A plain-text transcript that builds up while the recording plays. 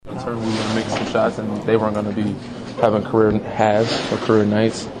shots, and they weren't going to be having career halves or career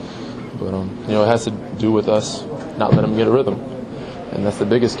nights. But it has to do with us not letting them get a rhythm, and that's the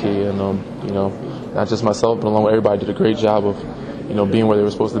biggest key. And not just myself, but along with everybody, did a great job of being where they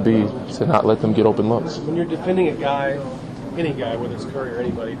were supposed to be to not let them get open looks. When you're defending a guy, any guy, whether it's Curry or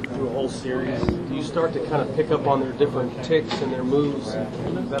anybody, through a whole series, do you start to kind of pick up on their different ticks and their moves,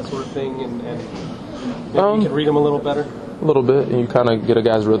 that sort of thing, and maybe you can read them a little better? A little bit, and you kind of get a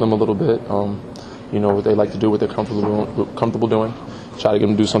guy's rhythm a little bit. What they like to do, what they're comfortable doing. Try to get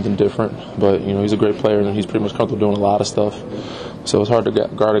him to do something different. But, he's a great player, and he's pretty much comfortable doing a lot of stuff. So it's hard to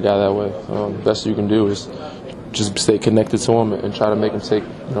guard a guy that way. Best you can do is just stay connected to him and try to make him take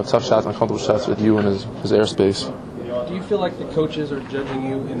tough shots, uncomfortable shots with you in his airspace. Do you feel like the coaches are judging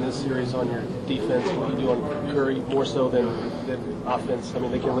you in this series on your defense, what you do on Curry, more so than offense? I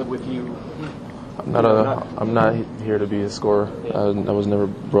mean, they can live with you. I'm not here to be a scorer. I was never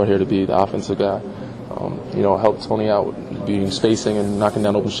brought here to be the offensive guy. Help Tony out, being spacing and knocking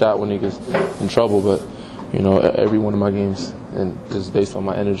down open shot when he gets in trouble. But every one of my games is based on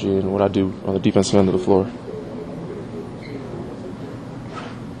my energy and what I do on the defensive end of the floor.